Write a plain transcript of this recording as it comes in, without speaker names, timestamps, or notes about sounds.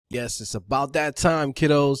Yes, it's about that time,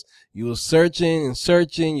 kiddos. You was searching and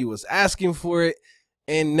searching, you was asking for it,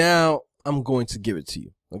 and now I'm going to give it to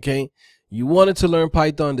you, okay? You wanted to learn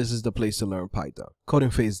Python, this is the place to learn Python,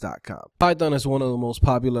 CodingPhase.com. Python is one of the most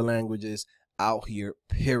popular languages out here,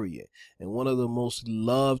 period, and one of the most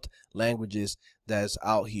loved languages that's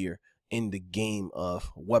out here in the game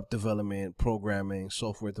of web development, programming,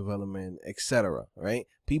 software development, etc., right?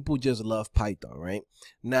 People just love Python, right?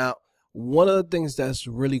 Now, one of the things that's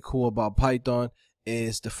really cool about Python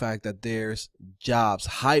is the fact that there's jobs,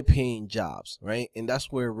 high-paying jobs, right? And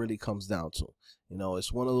that's where it really comes down to. You know,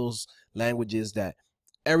 it's one of those languages that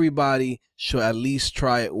everybody should at least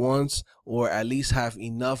try it once, or at least have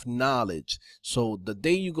enough knowledge so the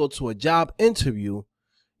day you go to a job interview,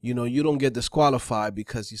 you know, you don't get disqualified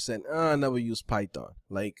because you said, I never used Python.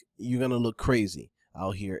 Like, you're going to look crazy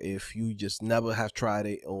out here if you just never have tried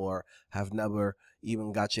it or have never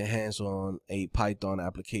even got your hands on a Python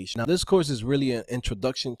application. Now, this course is really an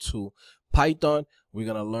introduction to Python. We're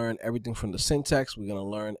going to learn everything from the syntax. We're going to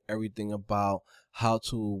learn everything about how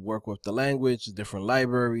to work with the language, different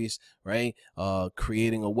libraries, right?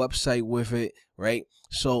 Creating a website with it, right?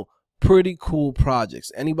 So pretty cool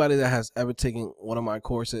projects. Anybody that has ever taken one of my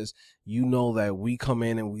courses, you know that we come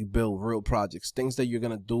in and we build real projects, things that you're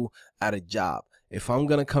going to do at a job. If I'm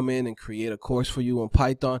going to come in and create a course for you on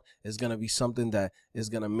Python, it's going to be something that is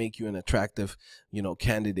going to make you an attractive, you know,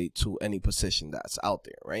 candidate to any position that's out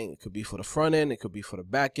there, right? It could be for the front end, it could be for the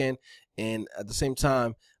back end, and at the same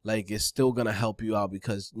time, like, it's still going to help you out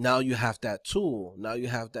because now you have that tool. Now you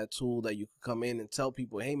have that tool that you can come in and tell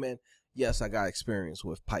people, hey man, yes, I got experience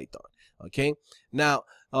with Python. Okay, now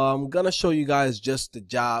I'm gonna show you guys just the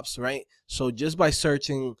jobs, right? So just by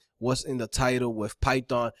searching what's in the title with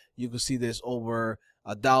Python, you can see there's over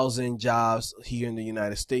 1,000 jobs here in the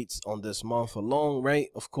United States on this month alone, right?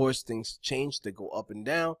 Of course, things change, they go up and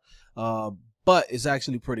down, but it's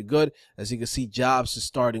actually pretty good. As you can see, jobs is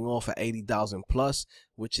starting off at 80,000 plus,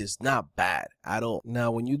 which is not bad at all.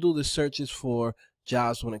 Now, when you do the searches for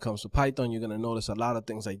jobs when it comes to Python, you're going to notice a lot of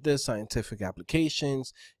things like this: scientific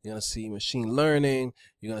applications, you're going to see machine learning,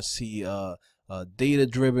 you're going to see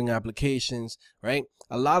data-driven applications, right?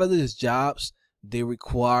 A lot of these jobs, they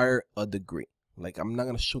require a degree. Like, I'm not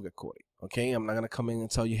going to sugarcoat it, okay? I'm not going to come in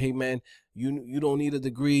and tell you, hey man, you don't need a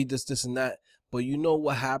degree, this and that. But you know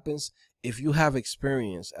what happens if you have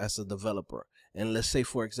experience as a developer, and let's say,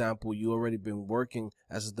 for example, you already been working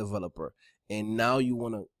as a developer, and now you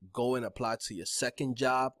want to go and apply to your second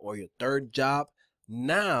job or your third job.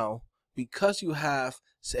 Now, because you have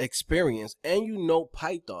experience and you know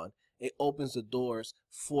Python, it opens the doors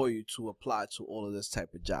for you to apply to all of this type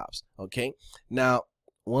of jobs. Okay. Now,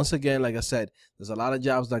 once again, like I said, there's a lot of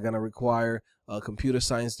jobs that are going to require a computer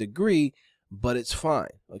science degree, but it's fine.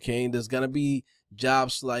 Okay. There's going to be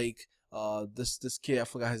jobs like this kid, I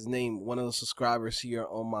forgot his name, one of the subscribers here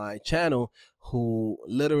on my channel, who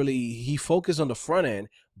literally, he focused on the front end,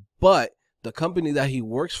 but the company that he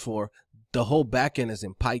works for, the whole back end is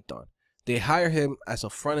in Python. They hire him as a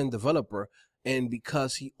front end developer, and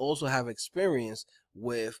because he also have experience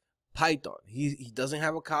with Python, he doesn't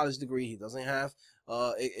have a college degree, he doesn't have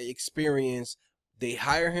experience. They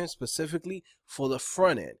hire him specifically for the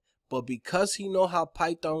front end, but because he knows how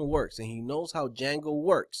Python works and he knows how Django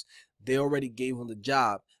works, they already gave him the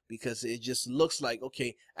job, because it just looks like,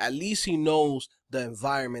 okay, at least he knows the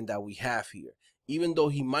environment that we have here. Even though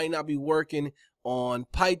he might not be working on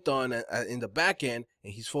Python in the back end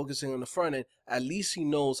and he's focusing on the front end, at least he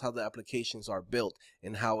knows how the applications are built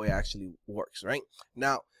and how it actually works, right?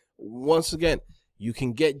 Now, once again, you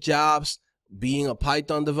can get jobs being a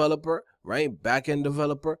Python developer, right? Back end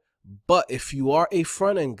developer. But if you are a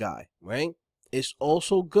front end guy, right, it's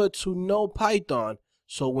also good to know Python.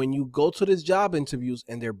 So when you go to these job interviews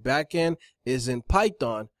and their backend is in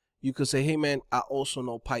Python, you could say, hey man, I also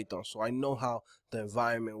know Python. So I know how the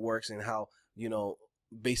environment works and how, you know,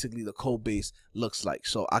 basically the code base looks like.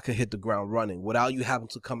 So I could hit the ground running without you having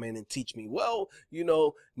to come in and teach me, well, you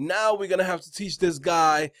know, now we're going to have to teach this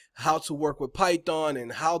guy how to work with Python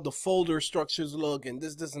and how the folder structures look and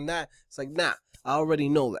this and that. It's like, nah, I already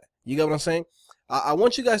know that. You get what I'm saying? I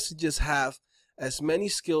want you guys to just have as many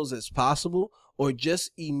skills as possible, or just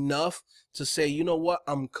enough to say, you know what,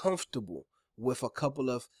 I'm comfortable with a couple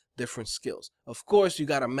of different skills. Of course, you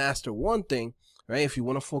got to master one thing, right? If you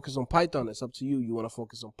want to focus on Python, it's up to you. You want to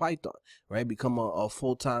focus on Python, right? Become a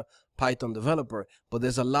full-time Python developer. But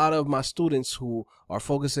there's a lot of my students who are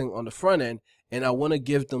focusing on the front end, and I want to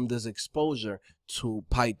give them this exposure to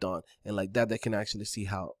Python, and like that, they can actually see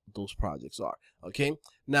how those projects are. Okay.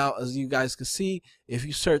 Now, as you guys can see, if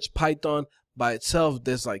you search Python by itself,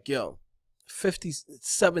 there's like,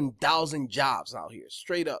 57,000 jobs out here,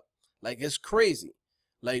 straight up. Like, it's crazy.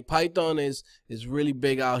 Like, Python is really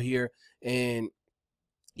big out here, and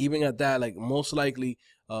even at that, like, most likely,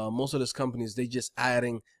 most of these companies, they just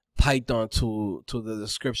adding Python to the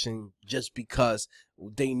description just because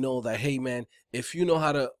they know that, hey man, if you know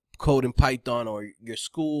how to code in Python, or your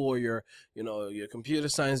school or your computer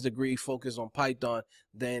science degree focus on Python,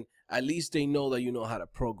 then at least they know that you know how to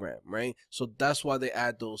program, right? So that's why they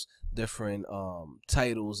add those different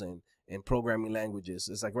titles and programming languages.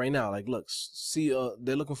 It's like right now, like, look, see,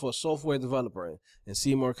 they're looking for a software developer in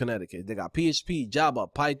Seymour, Connecticut. They got PHP, Java,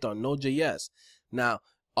 Python, Node.js. Now,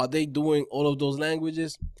 are they doing all of those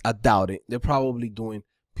languages? I doubt it. They're probably doing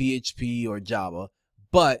PHP or Java,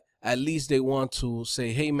 but at least they want to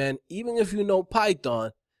say, hey man, even if you know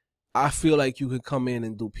Python, I feel like you can come in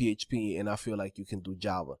and do PHP, and I feel like you can do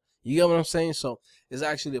Java. You get what I'm saying? So it's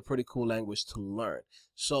actually a pretty cool language to learn.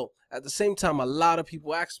 So at the same time, a lot of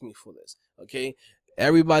people ask me for this, okay?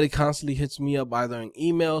 Everybody constantly hits me up either in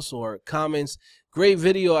emails or comments. Great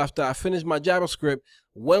video after I finish my JavaScript.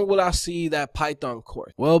 When will I see that Python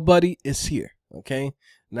course? Well, buddy, it's here, okay?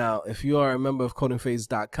 Now, if you are a member of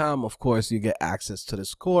CodingPhase.com, of course, you get access to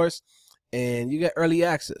this course, and you get early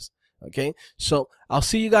access, okay? So I'll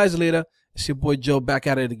see you guys later. It's your boy Joe back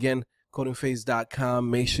at it again. CodingPhase.com.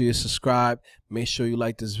 Make sure you subscribe. Make sure you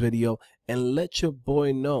like this video, and let your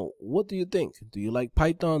boy know, what do you think? Do you like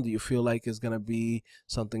Python? Do you feel like it's going to be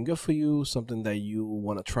something good for you, something that you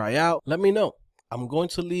want to try out? Let me know. I'm going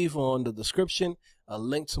to leave on the description a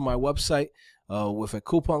link to my website with a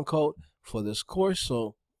coupon code for this course.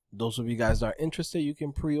 So those of you guys that are interested, you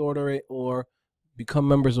can pre-order it or become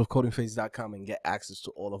members of CodingPhase.com and get access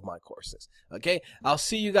to all of my courses. Okay, I'll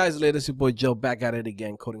see you guys later. It's your boy Joe back at it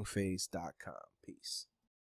again. CodingPhase.com. Peace.